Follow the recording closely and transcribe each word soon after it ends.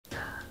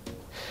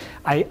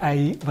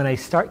When I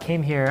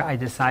came here, I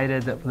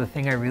decided that the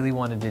thing I really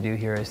wanted to do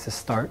here is to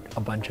start a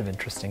bunch of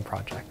interesting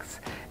projects.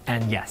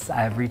 And yes,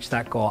 I have reached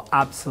that goal,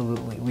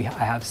 absolutely.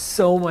 I have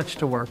so much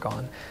to work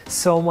on,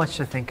 so much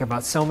to think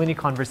about, so many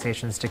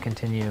conversations to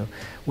continue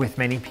with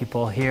many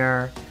people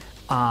here.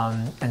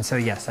 And so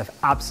yes, I've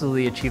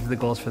absolutely achieved the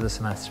goals for the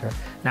semester.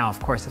 Now, of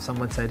course, if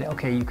someone said,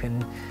 okay, you can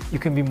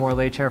be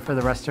Morlaix chair for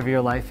the rest of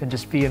your life and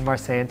just be in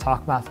Marseille and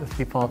talk math with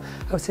people,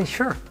 I would say,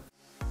 sure.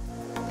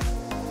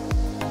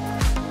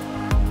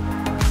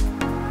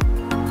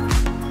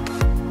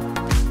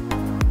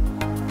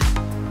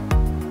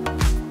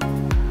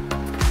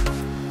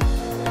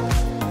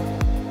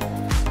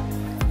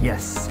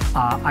 Yes,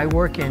 I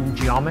work in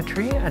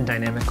geometry and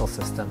dynamical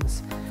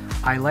systems.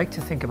 I like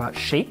to think about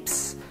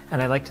shapes,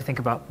 and I like to think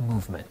about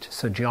movement.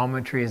 So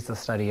geometry is the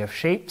study of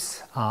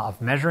shapes, of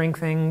measuring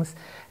things,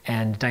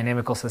 and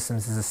dynamical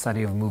systems is the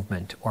study of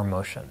movement or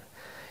motion.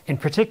 In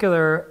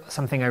particular,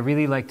 something I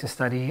really like to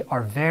study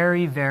are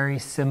very, very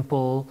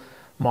simple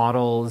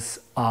models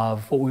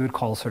of what we would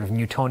call sort of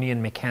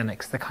Newtonian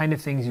mechanics, the kind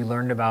of things you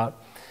learned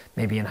about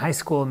maybe in high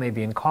school,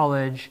 maybe in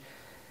college.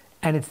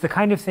 And it's the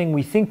kind of thing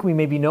we think we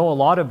maybe know a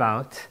lot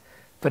about,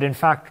 but in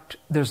fact,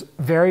 there's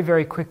very,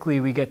 very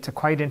quickly we get to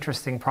quite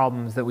interesting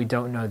problems that we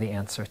don't know the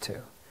answer to.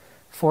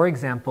 For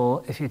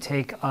example, if you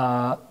take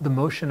the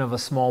motion of a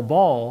small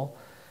ball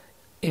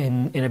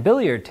in a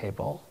billiard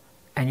table,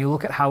 and you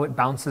look at how it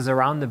bounces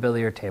around the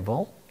billiard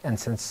table, and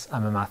since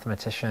I'm a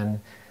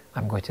mathematician,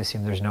 I'm going to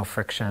assume there's no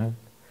friction,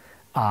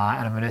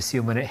 and I'm going to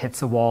assume when it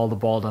hits a wall, the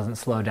ball doesn't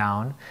slow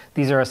down.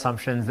 These are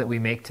assumptions that we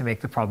make to make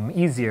the problem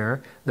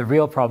easier. The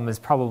real problem is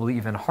probably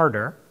even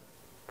harder.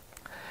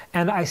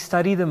 And I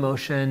study the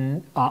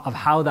motion of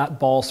how that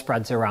ball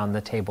spreads around the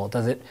table.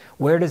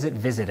 Where does it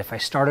visit? If I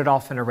start it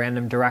off in a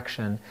random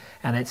direction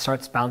and it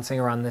starts bouncing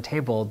around the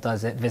table,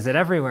 does it visit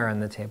everywhere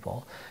on the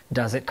table?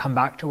 Does it come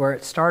back to where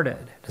it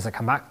started? Does it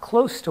come back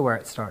close to where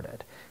it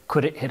started?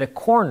 Could it hit a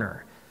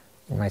corner?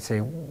 You might say,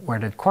 where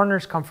did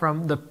corners come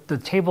from? The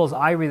tables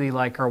I really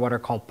like are what are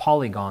called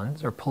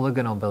polygons, or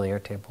polygonal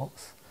billiard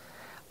tables.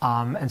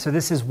 And so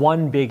this is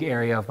one big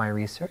area of my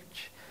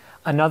research.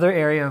 Another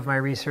area of my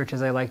research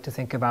is I like to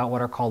think about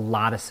what are called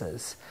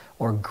lattices,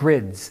 or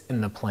grids in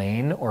the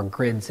plane, or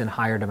grids in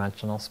higher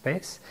dimensional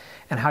space,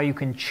 and how you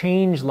can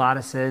change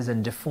lattices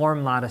and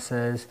deform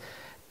lattices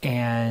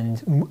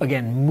and,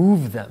 again,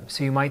 move them.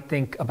 So you might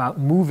think about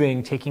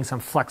moving, taking some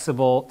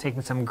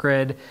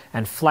grid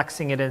and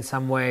flexing it in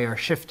some way or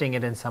shifting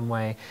it in some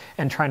way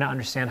and trying to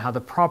understand how the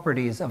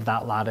properties of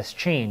that lattice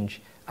change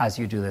as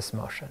you do this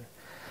motion.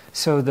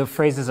 So the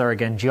phrases are,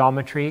 again,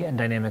 geometry and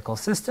dynamical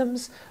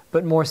systems,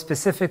 but more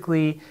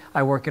specifically,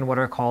 I work in what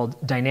are called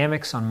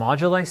dynamics on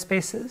moduli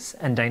spaces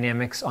and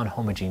dynamics on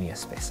homogeneous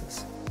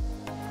spaces.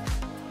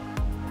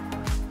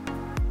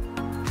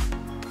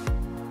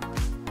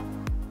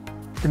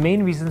 The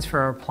main reasons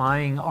for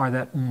applying are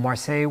that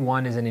Marseille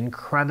 1 is an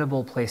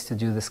incredible place to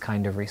do this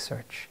kind of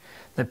research.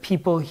 The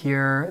people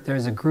here,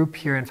 there's a group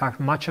here, in fact,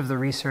 much of the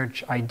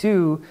research I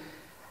do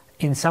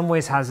in some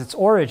ways has its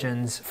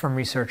origins from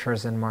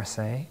researchers in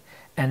Marseille,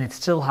 and it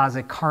still has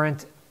a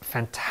current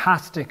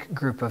fantastic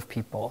group of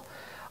people.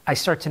 I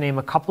start to name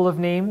a couple of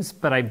names,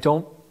 but I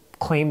don't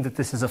claim that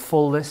this is a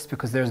full list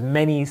because there's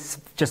many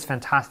just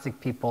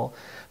fantastic people.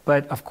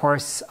 But of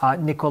course,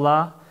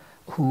 Nicolas,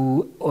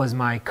 who was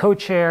my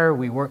co-chair,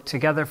 we worked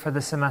together for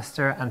the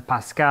semester, and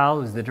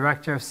Pascal, who's the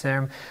director of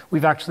Cirm.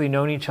 We've actually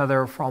known each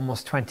other for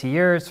almost 20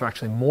 years, or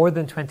actually more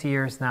than 20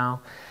 years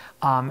now.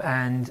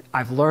 And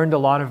I've learned a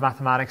lot of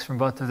mathematics from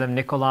both of them.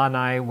 Nicolas and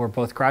I were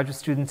both graduate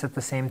students at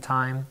the same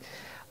time.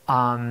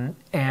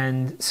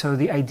 And so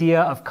the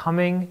idea of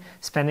coming,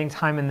 spending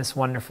time in this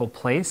wonderful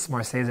place,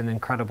 Marseille is an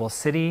incredible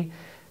city,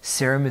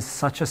 Cirm is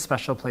such a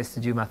special place to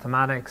do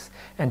mathematics,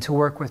 and to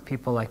work with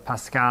people like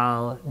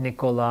Pascal,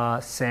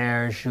 Nicolas,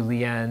 Serge,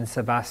 Julien,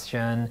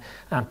 Sebastian,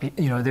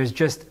 there's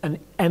just an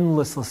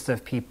endless list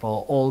of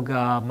people,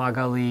 Olga,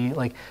 Magali,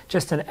 like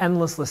just an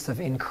endless list of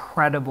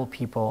incredible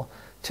people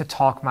to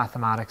talk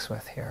mathematics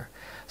with here.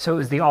 So it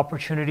was the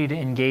opportunity to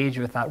engage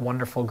with that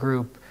wonderful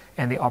group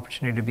and the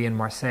opportunity to be in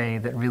Marseille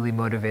that really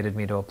motivated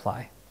me to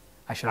apply.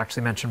 I should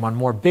actually mention one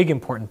more big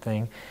important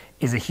thing,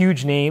 is a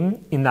huge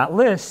name in that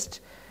list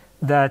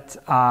that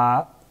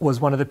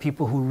was one of the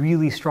people who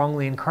really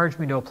strongly encouraged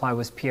me to apply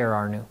was Pierre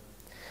Arnoux.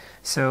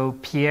 So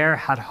Pierre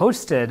had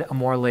hosted a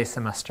Morlaix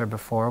semester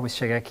before with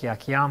Shigeki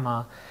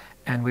Akiyama,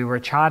 and we were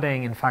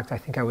chatting. In fact, I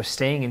think I was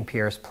staying in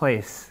Pierre's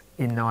place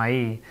in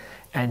Noailles,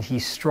 and he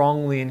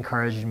strongly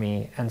encouraged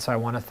me. And so I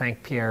want to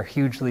thank Pierre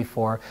hugely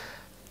for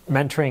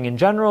mentoring in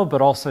general,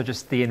 but also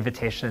just the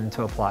invitation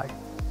to apply.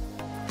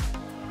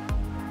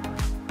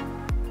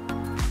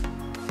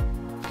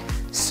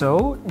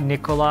 So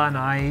Nicolas and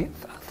I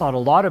thought a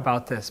lot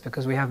about this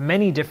because we have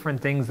many different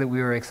things that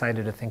we were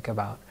excited to think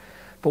about.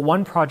 But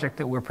one project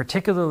that we're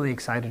particularly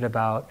excited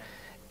about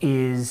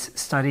is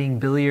studying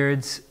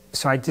billiards.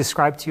 So I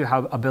described to you how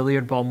a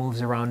billiard ball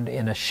moves around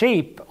in a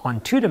shape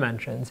on 2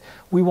 dimensions.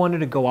 We wanted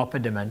to go up a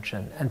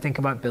dimension and think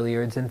about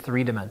billiards in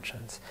 3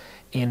 dimensions.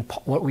 in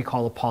what we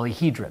call a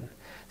polyhedron.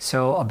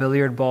 So a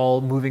billiard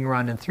ball moving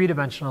around in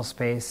three-dimensional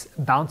space,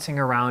 bouncing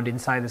around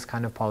inside this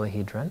kind of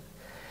polyhedron.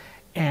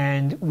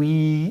 And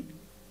we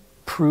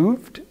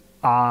proved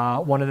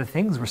one of the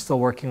things, we're still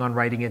working on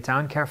writing it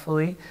down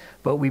carefully,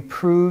 but we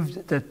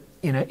proved that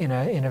in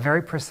a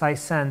very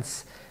precise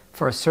sense,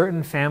 for a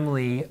certain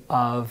family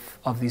of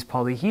these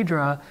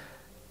polyhedra,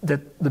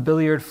 that the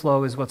billiard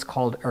flow is what's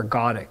called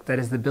ergodic. That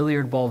is, the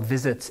billiard ball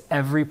visits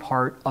every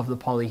part of the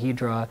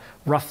polyhedra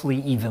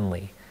roughly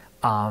evenly.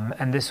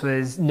 And this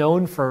was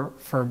known for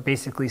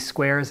basically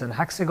squares and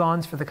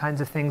hexagons for the kinds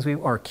of things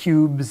or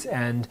cubes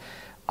and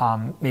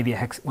maybe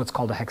what's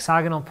called a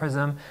hexagonal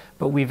prism,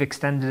 but we've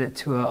extended it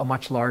to a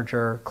much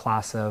larger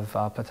class of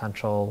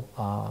potential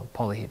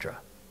polyhedra.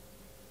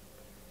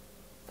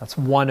 That's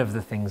one of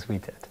the things we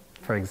did,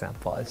 for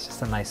example. It's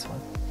just a nice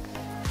one.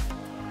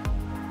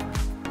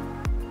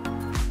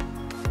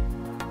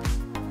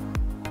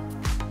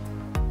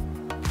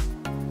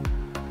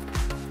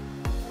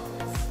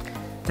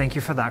 Thank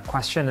you for that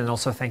question, and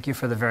also thank you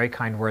for the very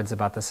kind words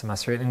about the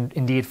semester. And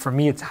indeed, for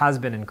me, it has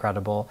been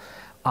incredible.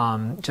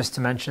 Just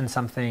to mention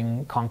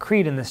something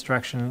concrete in this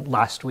direction,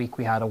 last week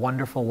we had a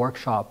wonderful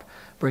workshop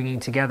bringing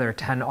together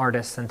 10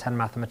 artists and 10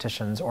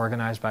 mathematicians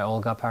organized by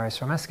Olga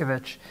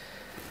Paris-Romeskevich.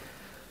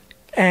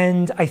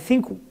 And I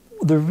think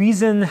the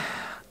reason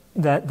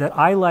that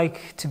I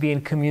like to be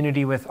in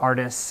community with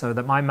artists, so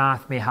that my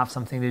math may have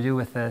something to do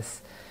with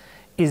this,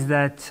 is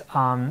that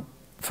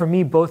for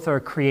me, both are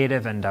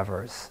creative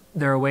endeavors.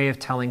 They're a way of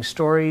telling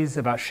stories,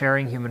 about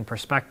sharing human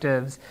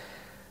perspectives.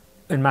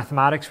 In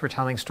mathematics, we're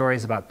telling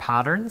stories about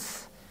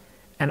patterns.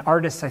 And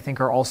artists, I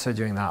think, are also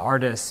doing that.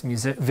 Artists,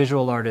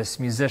 visual artists,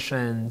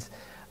 musicians.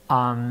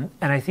 And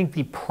I think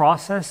the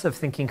process of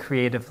thinking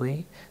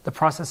creatively, the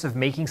process of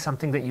making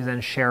something that you then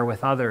share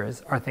with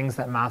others, are things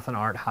that math and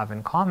art have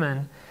in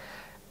common.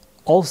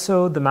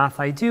 Also, the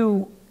math I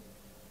do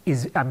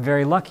I'm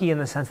very lucky in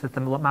the sense that the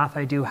math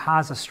I do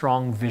has a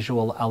strong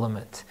visual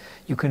element.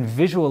 You can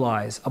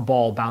visualize a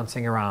ball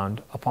bouncing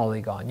around a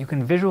polygon. You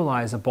can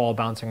visualize a ball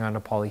bouncing around a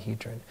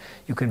polyhedron.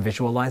 You can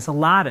visualize a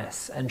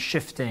lattice and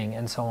shifting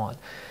and so on.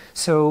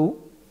 So,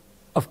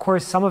 of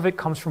course, some of it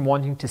comes from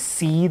wanting to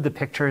see the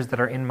pictures that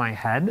are in my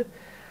head,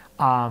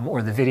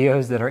 or the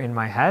videos that are in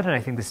my head, and I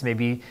think this may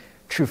be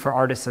true for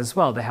artists as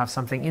well. They have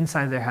something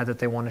inside their head that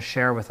they want to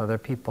share with other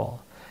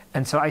people.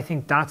 And so I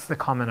think that's the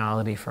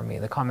commonality for me,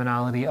 the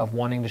commonality of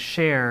wanting to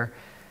share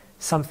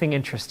something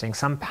interesting,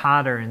 some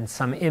pattern,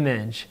 some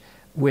image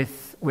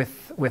with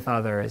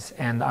others.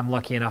 And I'm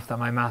lucky enough that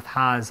my math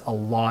has a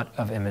lot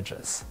of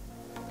images.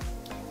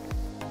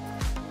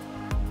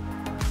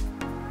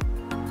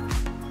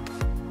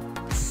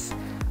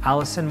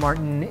 Alison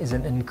Martin is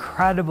an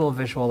incredible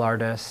visual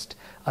artist,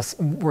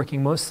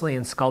 working mostly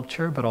in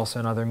sculpture, but also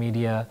in other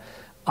media,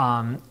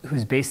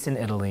 who's based in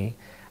Italy.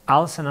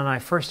 Alison and I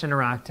first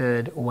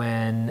interacted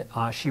when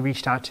she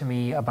reached out to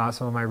me about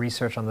some of my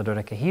research on the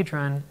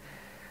dodecahedron.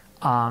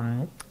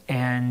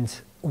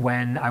 And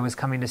when I was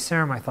coming to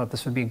Cirm, I thought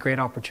this would be a great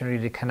opportunity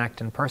to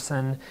connect in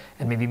person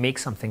and maybe make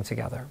something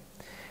together.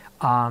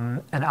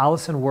 And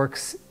Alison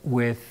works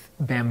with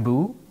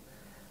bamboo,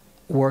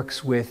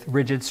 works with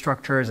rigid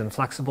structures and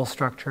flexible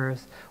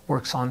structures,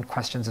 works on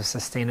questions of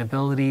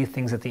sustainability,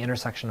 things at the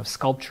intersection of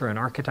sculpture and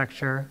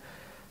architecture,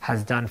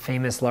 has done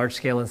famous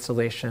large-scale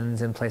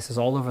installations in places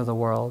all over the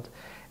world.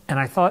 And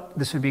I thought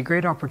this would be a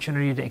great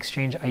opportunity to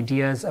exchange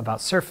ideas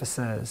about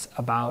surfaces,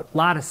 about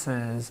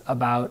lattices,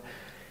 about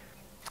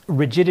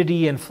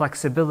rigidity and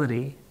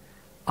flexibility.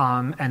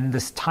 And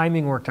this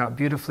timing worked out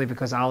beautifully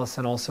because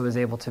Alison also was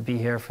able to be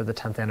here for the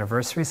 10th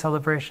anniversary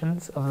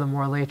celebrations of the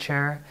Morley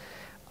chair,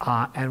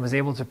 and was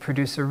able to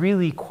produce a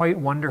really quite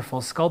wonderful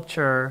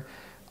sculpture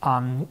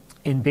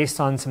based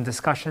on some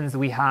discussions that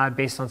we had,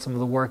 based on some of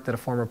the work that a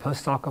former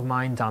postdoc of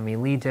mine,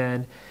 Dami Lee,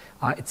 did.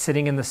 It's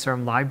sitting in the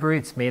Cirm library.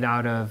 It's made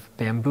out of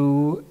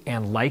bamboo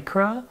and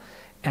lycra.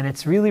 And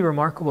it's really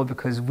remarkable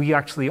because we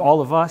actually,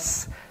 all of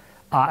us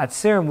at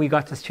Cirm, we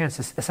got this chance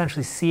to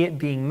essentially see it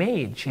being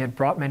made. She had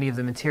brought many of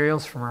the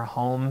materials from her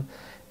home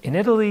in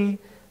Italy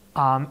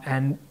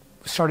and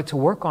started to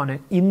work on it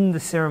in the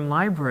Cirm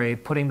library,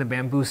 putting the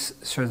bamboo,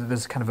 so that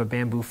there's kind of a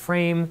bamboo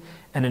frame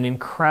and an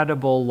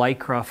incredible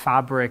lycra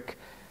fabric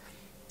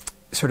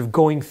sort of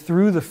going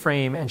through the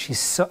frame, and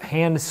she's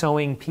hand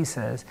sewing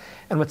pieces.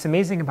 And what's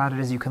amazing about it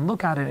is you can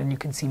look at it and you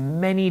can see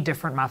many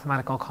different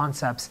mathematical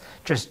concepts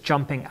just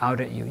jumping out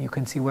at you. You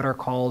can see what are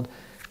called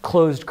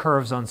closed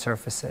curves on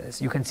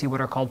surfaces. You can see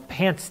what are called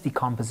pants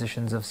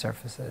decompositions of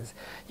surfaces.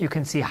 You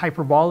can see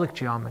hyperbolic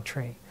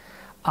geometry.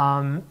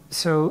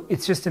 So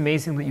it's just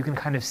amazing that you can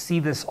kind of see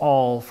this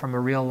all from a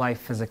real life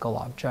physical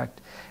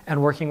object.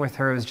 And working with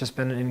her has just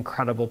been an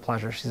incredible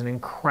pleasure. She's an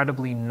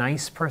incredibly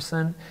nice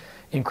person,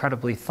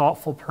 incredibly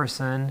thoughtful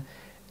person,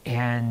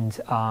 and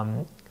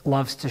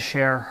loves to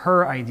share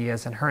her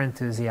ideas and her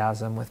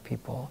enthusiasm with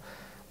people.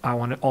 I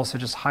want to also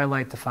just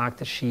highlight the fact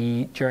that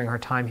she, during her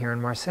time here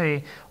in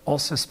Marseille,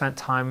 also spent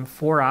time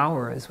 4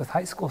 hours with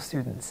high school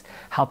students,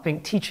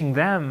 teaching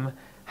them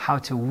how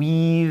to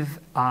weave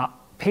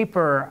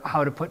paper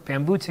how to put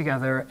bamboo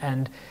together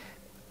and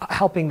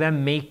helping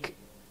them make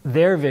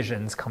their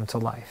visions come to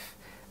life.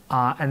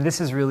 And this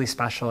is really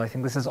special. I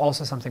think this is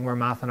also something where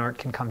math and art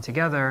can come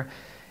together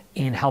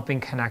in helping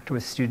connect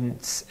with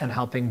students and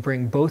helping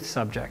bring both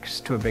subjects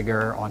to a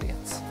bigger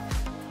audience.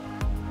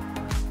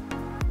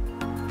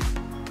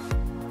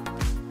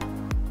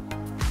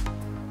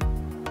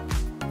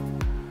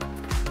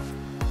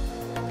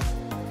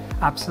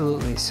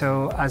 Absolutely.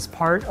 So as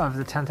part of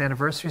the 10th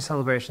anniversary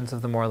celebrations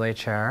of the Morley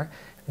Chair,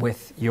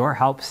 with your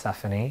help,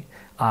 Stephanie,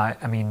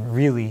 I mean,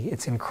 really,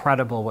 it's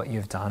incredible what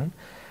you've done.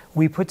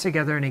 We put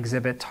together an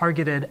exhibit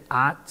targeted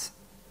at,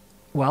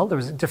 well, there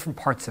was different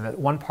parts of it.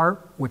 One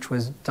part, which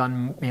was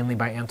done mainly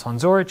by Anton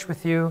Zorich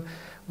with you,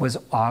 was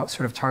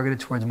sort of targeted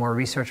towards more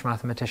research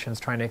mathematicians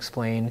trying to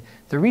explain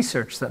the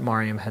research that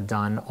Mariam had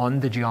done on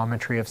the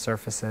geometry of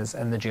surfaces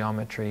and the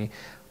geometry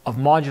of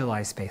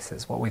moduli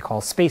spaces, what we call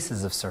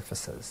spaces of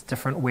surfaces,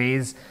 different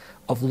ways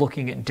of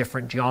looking at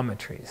different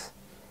geometries.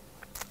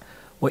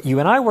 What you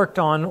and I worked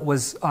on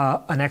was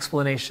an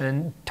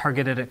explanation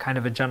targeted at kind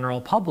of a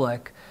general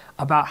public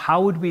about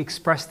how would we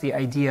express the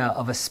idea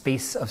of a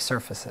space of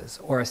surfaces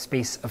or a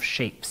space of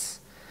shapes.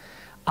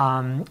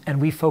 And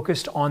we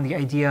focused on the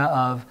idea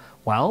of,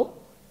 well,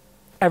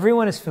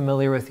 everyone is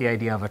familiar with the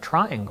idea of a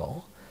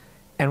triangle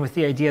and with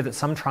the idea that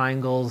some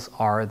triangles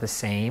are the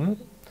same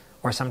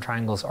or some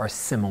triangles are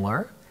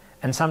similar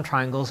and some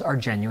triangles are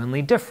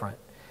genuinely different.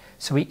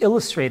 So we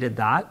illustrated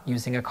that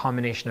using a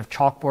combination of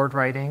chalkboard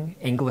writing,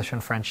 English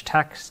and French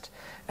text,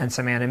 and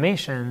some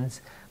animations.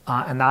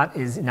 And that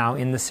is now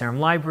in the Cirm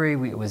library.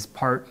 It was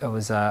part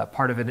of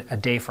a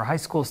day for high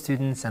school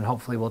students, and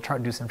hopefully we'll try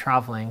to do some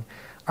traveling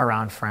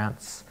around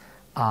France.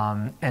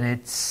 And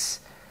as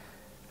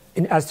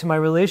to my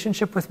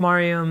relationship with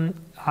Mariam,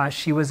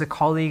 she was a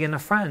colleague and a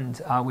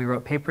friend. We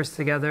wrote papers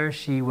together.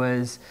 She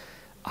was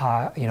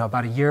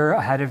about a year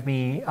ahead of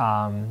me.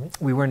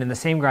 We weren't in the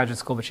same graduate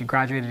school, but she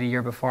graduated a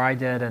year before I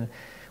did, and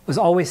was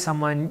always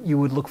someone you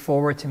would look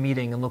forward to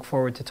meeting and look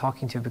forward to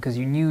talking to, because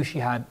you knew she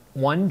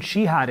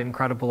had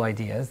incredible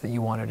ideas that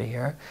you wanted to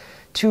hear.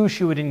 Two,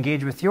 she would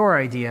engage with your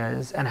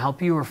ideas and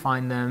help you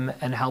refine them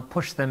and help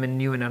push them in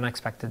new and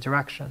unexpected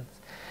directions.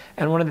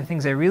 And one of the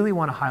things I really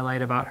want to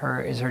highlight about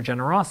her is her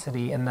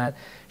generosity, in that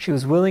she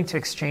was willing to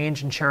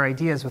exchange and share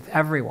ideas with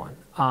everyone.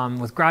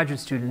 With graduate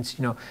students,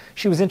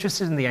 she was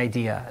interested in the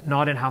idea,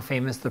 not in how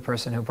famous the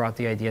person who brought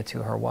the idea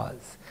to her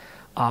was,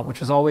 which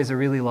was always a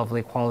really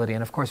lovely quality.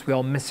 And of course, we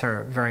all miss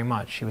her very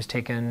much. She was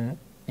taken,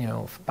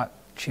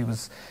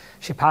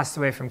 she passed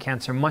away from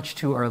cancer much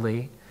too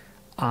early,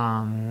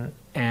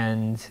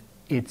 and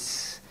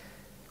it's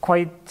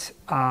quite.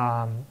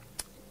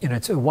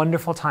 It's a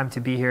wonderful time to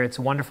be here. It's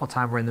a wonderful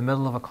time. We're in the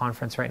middle of a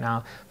conference right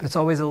now, but it's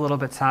always a little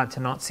bit sad to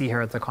not see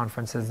her at the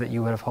conferences that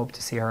you would have hoped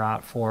to see her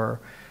at for,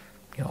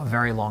 a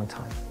very long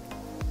time.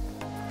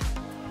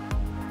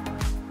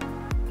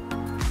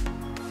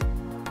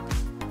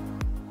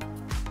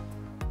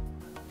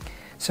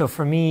 So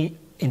for me,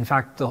 in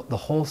fact, the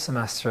whole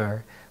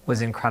semester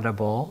was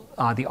incredible.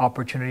 The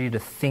opportunity to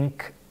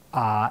think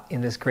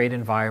in this great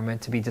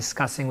environment, to be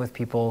discussing with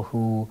people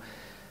who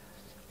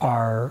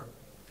are.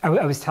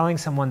 I was telling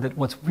someone that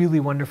what's really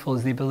wonderful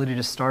is the ability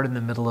to start in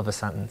the middle of a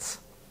sentence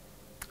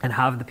and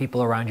have the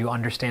people around you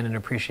understand and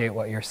appreciate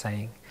what you're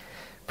saying.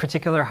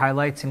 Particular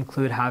highlights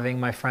include having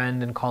my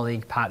friend and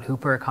colleague Pat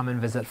Hooper come and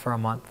visit for a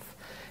month,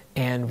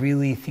 and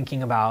really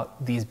thinking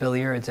about these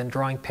billiards and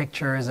drawing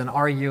pictures and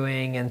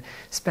arguing and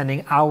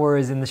spending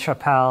hours in the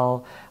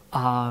chapelle,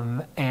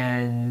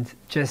 and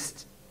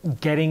just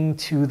getting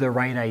to the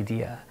right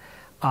idea.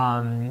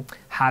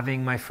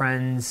 Having my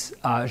friends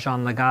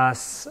Jean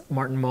Lagasse,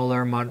 Martin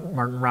Moeller, Martin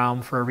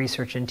Raum for a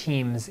research in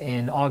teams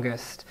in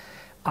August,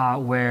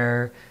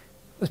 where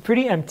it was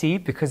pretty empty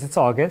because it's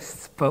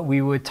August, but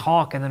we would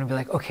talk and then we'd be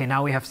like, okay,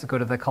 now we have to go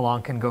to the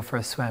Calanque and go for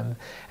a swim.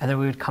 And then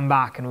we would come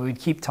back and we would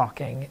keep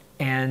talking.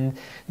 And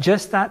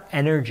just that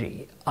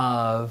energy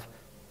of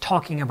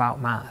talking about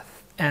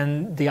math.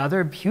 And the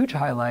other huge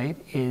highlight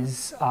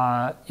is,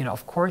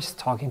 of course,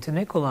 talking to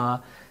Nicolas,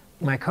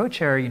 my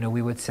co-chair.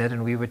 We would sit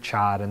and we would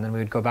chat, and then we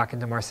would go back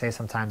into Marseille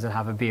sometimes and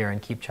have a beer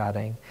and keep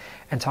chatting.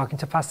 And talking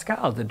to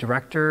Pascal, the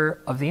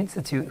director of the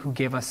Institute, who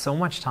gave us so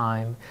much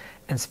time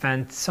and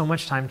spent so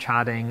much time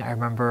chatting. I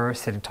remember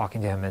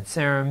talking to him at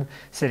Cirm,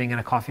 sitting in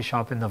a coffee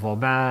shop in the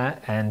Vauban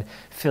and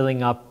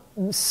filling up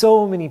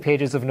so many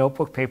pages of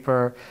notebook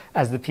paper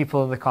as the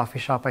people in the coffee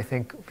shop, I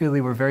think,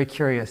 really were very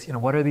curious,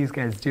 what are these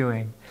guys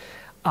doing?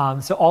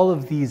 So all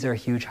of these are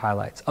huge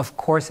highlights. Of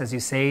course, as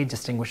you say,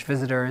 distinguished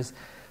visitors.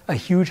 A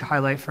huge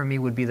highlight for me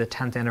would be the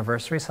 10th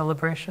anniversary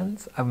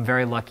celebrations. I'm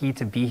very lucky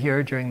to be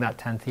here during that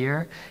 10th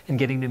year and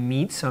getting to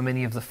meet so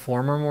many of the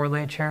former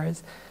Morley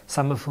chairs,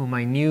 some of whom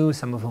I knew,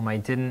 some of whom I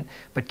didn't,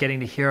 but getting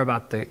to hear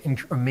about the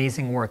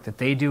amazing work that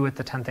they do at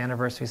the 10th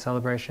anniversary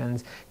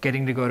celebrations,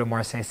 getting to go to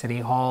Marseille City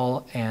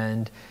Hall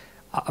and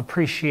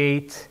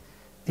appreciate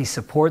the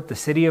support the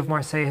city of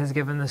Marseille has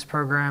given this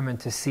program, and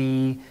to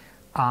see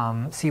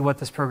what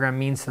this program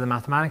means to the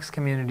mathematics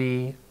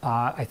community,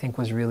 I think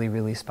was really,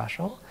 really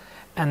special.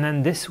 And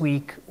then this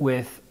week,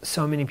 with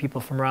so many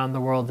people from around the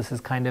world, this is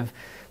kind of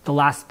the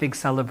last big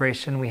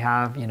celebration. We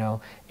have,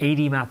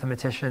 80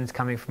 mathematicians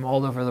coming from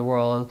all over the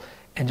world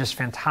and just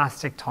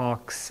fantastic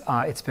talks.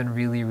 It's been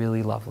really,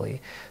 really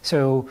lovely.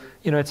 So,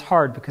 it's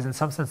hard because in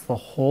some sense the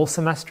whole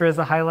semester is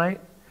a highlight.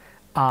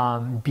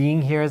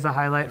 Being here is a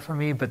highlight for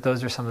me, but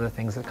those are some of the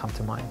things that come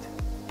to mind.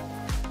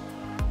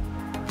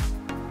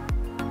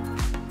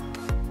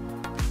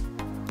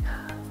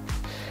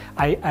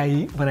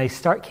 When I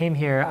came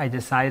here, I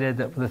decided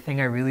that the thing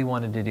I really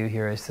wanted to do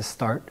here is to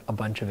start a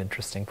bunch of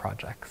interesting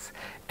projects.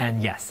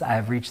 And yes, I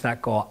have reached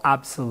that goal,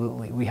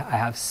 absolutely. I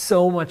have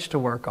so much to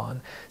work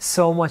on,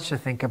 so much to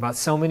think about,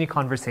 so many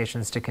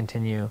conversations to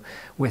continue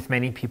with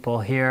many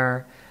people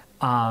here.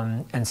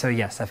 And so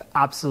yes, I've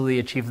absolutely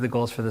achieved the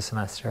goals for the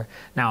semester.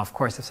 Now, of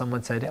course, if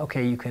someone said,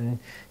 okay, you can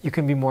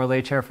be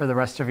Morlaix chair for the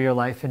rest of your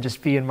life and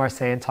just be in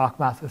Marseille and talk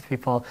math with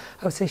people,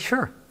 I would say,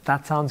 sure.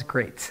 That sounds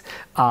great.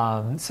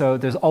 So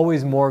there's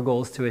always more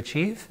goals to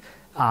achieve.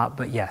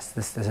 But yes,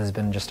 this has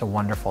been just a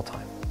wonderful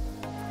time.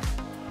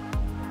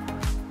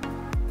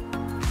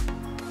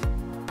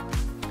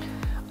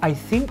 I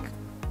think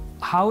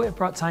how it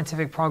brought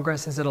scientific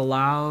progress is it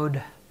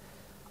allowed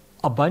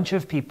a bunch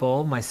of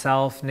people,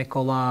 myself,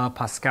 Nicolas,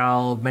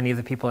 Pascal, many of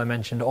the people I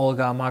mentioned,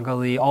 Olga,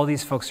 Magali, all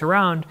these folks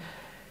around,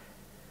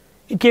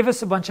 it gave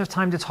us a bunch of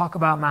time to talk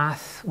about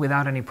math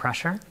without any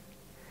pressure,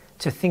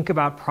 to think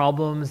about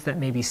problems that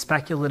may be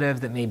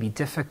speculative, that may be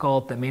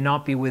difficult, that may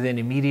not be within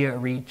immediate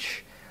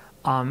reach,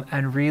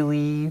 and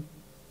really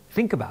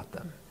think about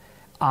them.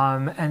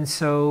 And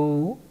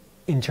so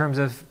in terms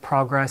of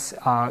progress,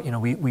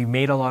 we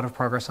made a lot of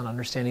progress on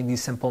understanding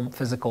these simple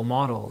physical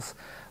models,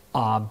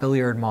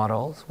 billiard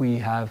models. We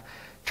have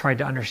tried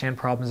to understand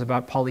problems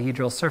about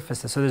polyhedral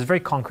surfaces. So there's very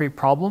concrete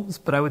problems,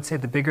 but I would say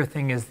the bigger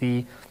thing is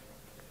the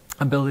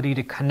ability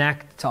to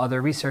connect to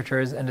other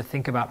researchers and to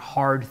think about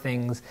hard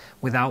things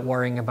without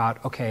worrying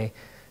about, okay,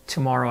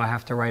 tomorrow I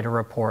have to write a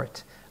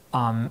report.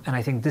 And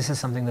I think this is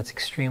something that's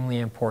extremely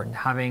important.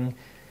 Having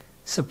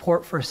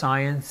support for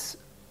science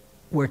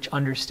which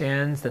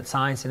understands that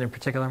science, and in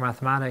particular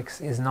mathematics,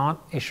 is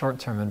not a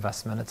short-term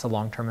investment, it's a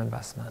long-term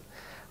investment.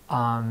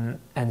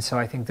 And so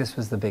I think this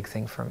was the big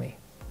thing for me.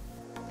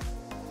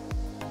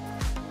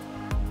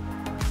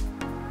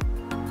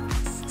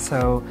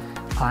 So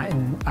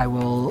I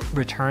will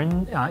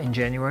return in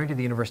January to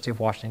the University of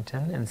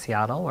Washington in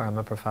Seattle, where I'm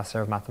a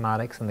professor of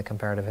mathematics and the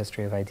comparative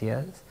history of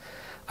ideas.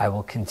 I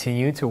will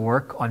continue to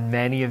work on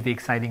many of the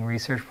exciting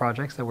research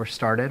projects that were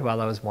started while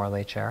I was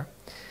Morlaix chair.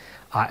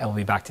 I will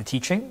be back to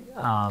teaching,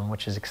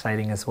 which is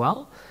exciting as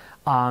well.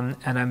 And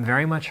I'm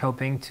very much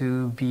hoping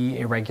to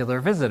be a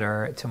regular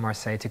visitor to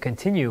Marseille to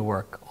continue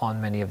work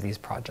on many of these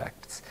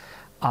projects.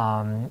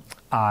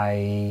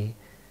 I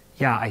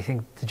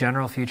think the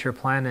general future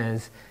plan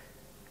is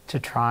to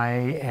try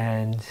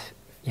and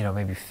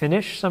maybe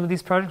finish some of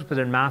these projects, but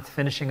in math,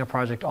 finishing a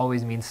project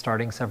always means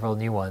starting several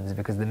new ones,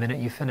 because the minute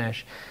you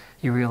finish,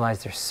 you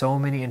realize there's so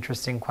many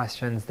interesting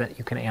questions that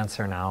you can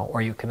answer now,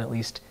 or you can at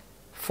least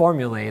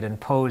formulate and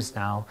pose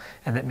now,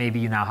 and that maybe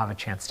you now have a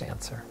chance to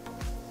answer.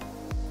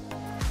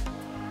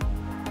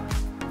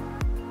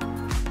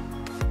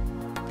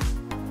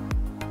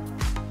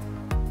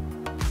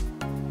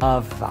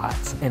 Of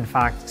that, in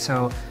fact,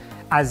 so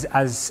as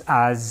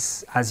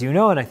you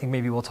know, and I think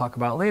maybe we'll talk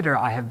about later,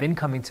 I have been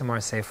coming to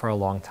Marseille for a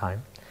long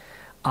time.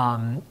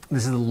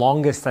 This is the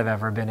longest I've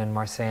ever been in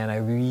Marseille, and I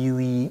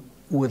really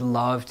would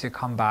love to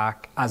come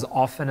back as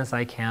often as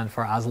I can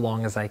for as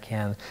long as I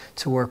can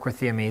to work with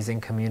the amazing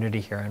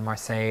community here in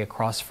Marseille,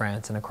 across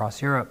France and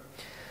across Europe.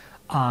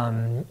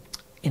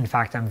 In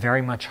fact, I'm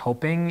very much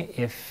hoping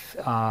if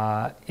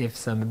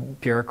some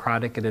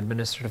bureaucratic and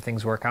administrative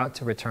things work out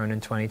to return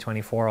in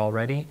 2024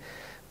 already.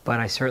 But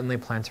I certainly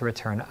plan to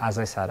return, as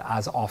I said,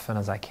 as often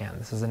as I can.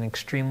 This is an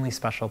extremely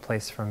special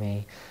place for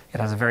me. It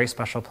has a very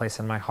special place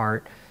in my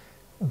heart,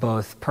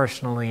 both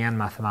personally and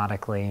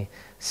mathematically.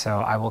 So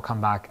I will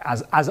come back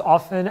as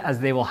often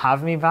as they will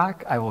have me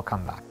back, I will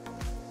come back.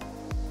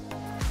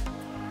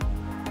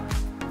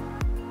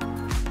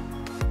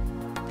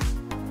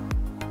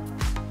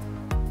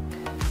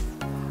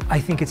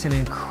 I think it's an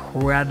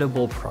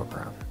incredible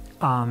program.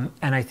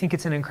 And I think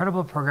it's an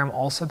incredible program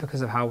also because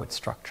of how it's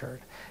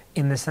structured,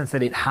 in the sense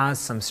that it has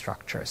some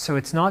structure. So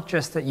it's not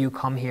just that you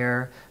come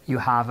here, you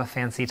have a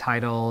fancy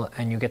title,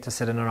 and you get to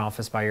sit in an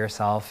office by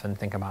yourself and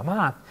think about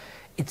math.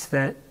 It's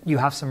that you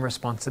have some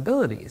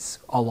responsibilities.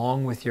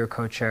 Along with your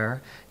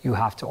co-chair, you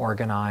have to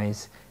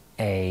organize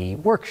a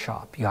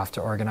workshop, you have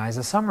to organize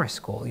a summer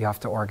school, you have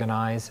to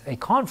organize a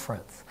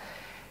conference.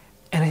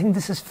 And I think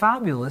this is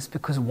fabulous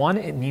because, one,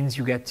 it means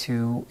you get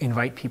to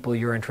invite people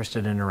you're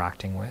interested in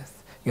interacting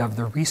with. You have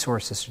the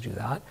resources to do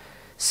that.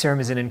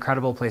 Cirm is an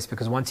incredible place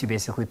because once you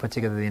basically put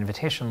together the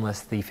invitation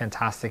list, the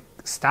fantastic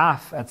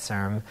staff at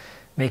Cirm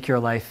make your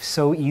life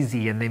so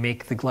easy, and they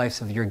make the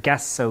lives of your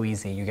guests so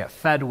easy. You get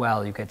fed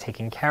well, you get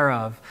taken care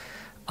of,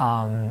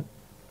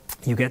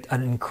 you get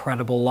an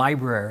incredible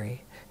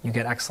library, you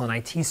get excellent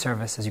IT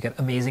services, you get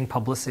amazing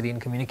publicity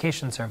and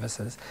communication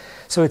services.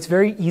 So it's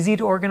very easy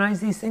to organize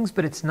these things,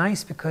 but it's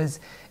nice because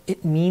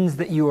it means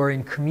that you are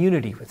in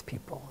community with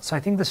people. So I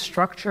think the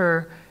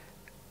structure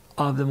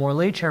of the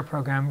Morley Chair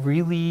program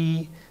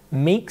really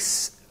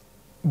makes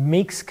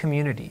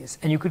communities.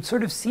 And you could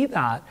sort of see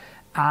that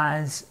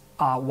as,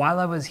 while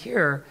I was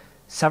here,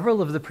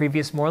 several of the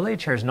previous Morley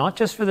chairs, not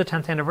just for the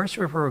 10th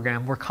anniversary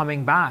program, were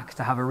coming back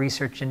to have a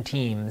research in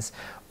teams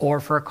or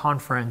for a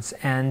conference,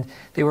 and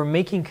they were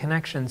making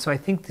connections. So I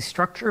think the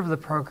structure of the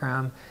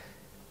program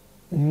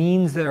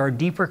means there are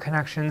deeper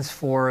connections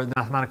for the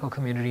mathematical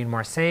community in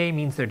Marseille,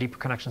 means there are deeper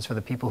connections for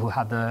the people who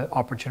had the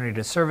opportunity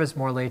to serve as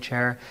Morley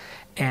chair,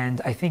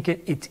 and I think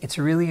it's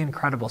really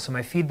incredible. So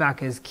my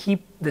feedback is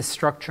keep this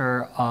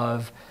structure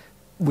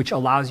which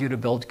allows you to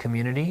build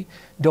community.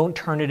 Don't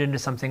turn it into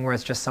something where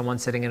it's just someone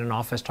sitting in an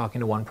office talking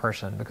to one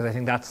person, because I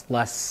think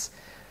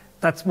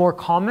that's more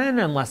common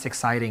and less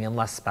exciting and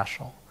less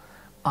special.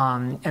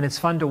 And it's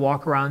fun to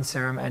walk around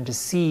Cirm and to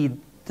see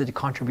the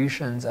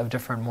contributions of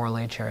different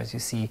Morley chairs. You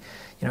see,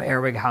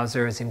 Erwig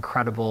Hauser's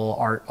incredible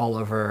art all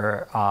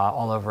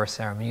over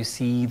Cirm. You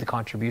see the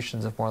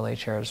contributions of Morley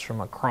chairs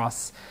from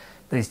across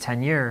these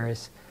 10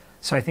 years.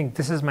 So I think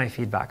this is my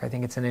feedback. I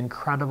think it's an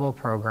incredible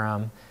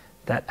program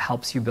that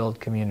helps you build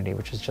community,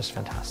 which is just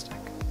fantastic.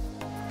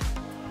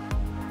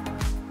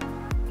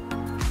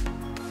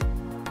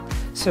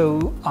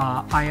 So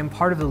I am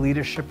part of the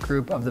leadership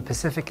group of the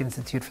Pacific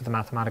Institute for the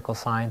Mathematical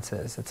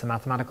Sciences. It's a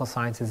mathematical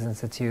sciences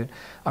institute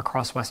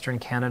across Western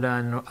Canada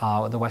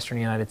and the Western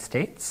United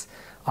States,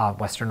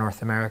 Western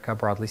North America,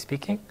 broadly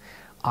speaking.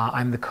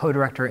 I'm the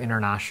co-director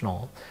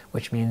international,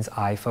 which means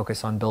I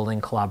focus on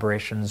building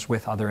collaborations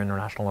with other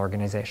international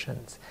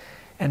organizations.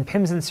 And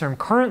PIMS and Cirm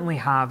currently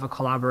have a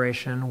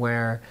collaboration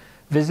where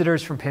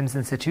visitors from PIMS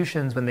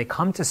institutions, when they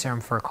come to Cirm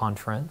for a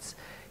conference,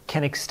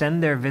 can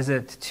extend their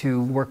visit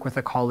to work with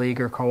a colleague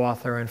or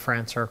co-author in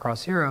France or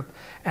across Europe.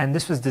 And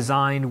this was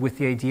designed with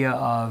the idea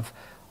of,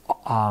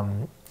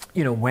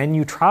 when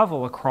you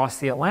travel across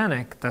the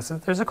Atlantic,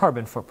 there's a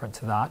carbon footprint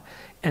to that.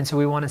 And so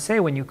we want to say,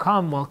 when you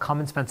come, well, come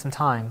and spend some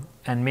time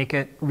and make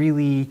it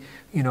really,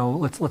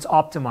 let's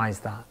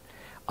optimize that.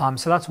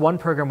 So that's one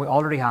program we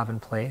already have in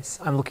place.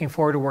 I'm looking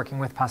forward to working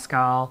with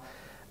Pascal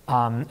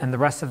and the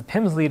rest of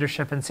PIMS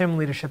leadership and Cirm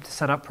leadership to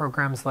set up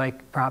programs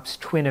like perhaps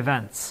twin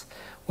events,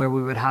 where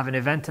we would have an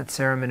event at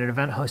Cirm and an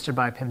event hosted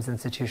by a PIMS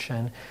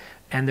institution,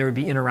 and there would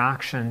be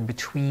interaction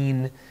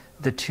between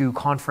the two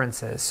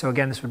conferences. So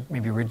again, this would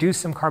maybe reduce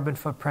some carbon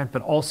footprint,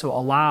 but also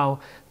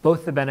allow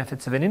both the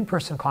benefits of an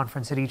in-person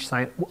conference at each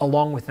site,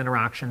 along with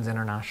interactions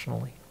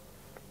internationally.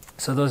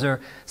 So those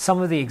are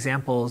some of the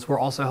examples. We're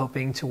also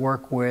hoping to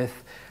work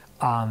with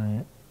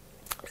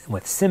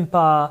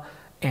SIMPA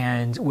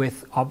and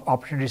with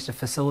opportunities to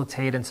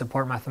facilitate and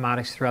support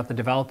mathematics throughout the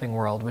developing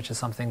world, which is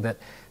something that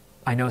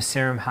I know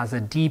Cirm has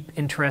a deep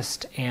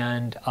interest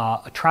and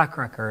a track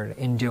record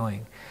in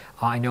doing.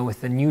 I know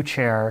with the new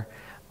chair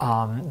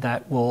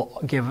that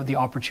will give the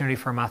opportunity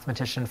for a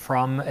mathematician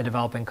from a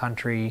developing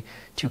country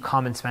to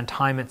come and spend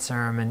time at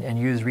Cirm and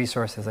use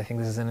resources. I think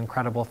this is an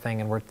incredible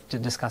thing, and we're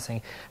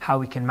discussing how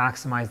we can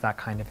maximize that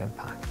kind of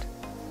impact.